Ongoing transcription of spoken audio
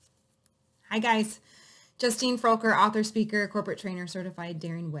Hi guys, Justine Froker, author, speaker, corporate trainer, certified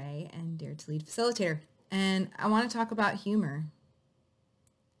Daring Way, and Dare to Lead facilitator. And I want to talk about humor.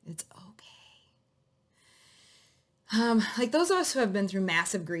 It's okay. Like those of us who have been through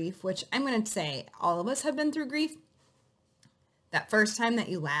massive grief, which I'm going to say all of us have been through grief, that first time that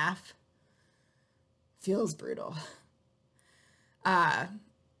you laugh feels brutal. Because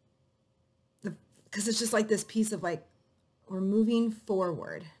it's just like this piece of like, we're moving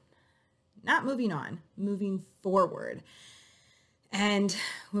forward. Not moving on, moving forward. And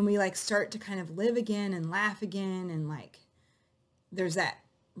when we like start to kind of live again and laugh again, and like there's that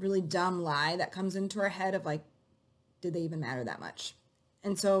really dumb lie that comes into our head of like, did they even matter that much?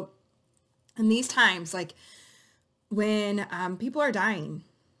 And so in these times, like when people are dying,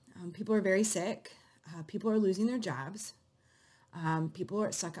 people are very sick, people are losing their jobs, people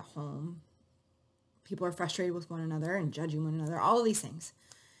are stuck at home, people are frustrated with one another and judging one another, all of these things.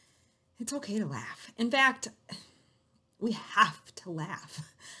 It's okay to laugh. In fact, we have to laugh.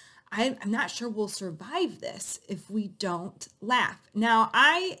 I'm not sure we'll survive this if we don't laugh. Now,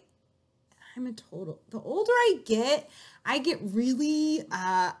 the older I get really,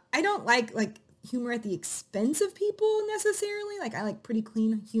 I don't like humor at the expense of people necessarily. Like I like pretty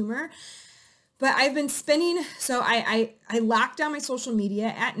clean humor. But I've been spending, so I lock down my social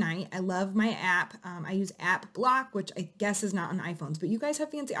media at night. I love my app. I use App Block, which I guess is not on iPhones, but you guys have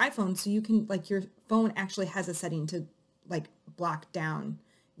fancy iPhones, so you can, like, your phone actually has a setting to, like, block down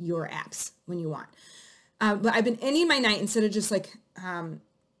your apps when you want. But I've been ending my night instead of just, like,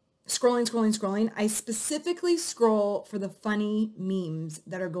 scrolling. I specifically scroll for the funny memes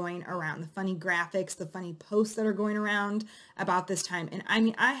that are going around, the funny graphics, the funny posts that are going around about this time. And I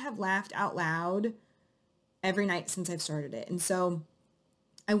mean, I have laughed out loud every night since I've started it. And so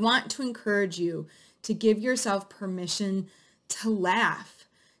I want to encourage you to give yourself permission to laugh,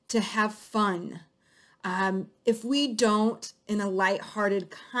 to have fun. If we don't, in a lighthearted,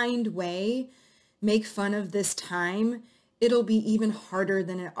 kind way, make fun of this time, it'll be even harder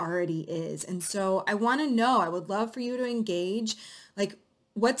than it already is. And so I want to know, I would love for you to engage, like,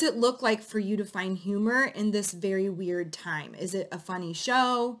 what's it look like for you to find humor in this very weird time? Is it a funny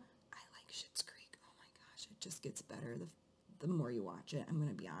show? I like Schitt's Creek. Oh my gosh, it just gets better the more you watch it. I'm going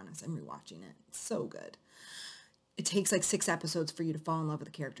to be honest, I'm rewatching it. It's so good. It takes like 6 episodes for you to fall in love with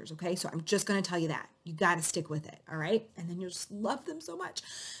the characters, okay? So I'm just going to tell you that. You got to stick with it, all right? And then you'll just love them so much.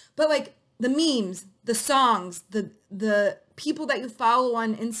 But like, the memes, the songs, the people that you follow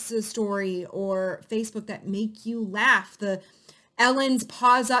on Insta story or Facebook that make you laugh, the Ellen's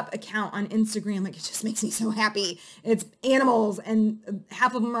Pause Up account on Instagram, like it just makes me so happy. It's animals and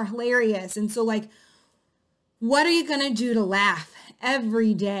half of them are hilarious. And so like, what are you going to do to laugh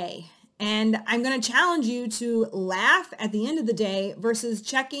every day? And I'm going to challenge you to laugh at the end of the day versus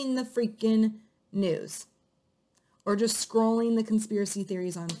checking the freaking news or just scrolling the conspiracy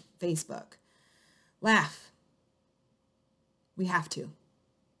theories on Facebook. Laugh. We have to.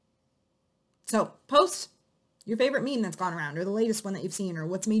 So post your favorite meme that's gone around or the latest one that you've seen or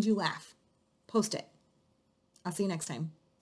what's made you laugh. Post it. I'll see you next time.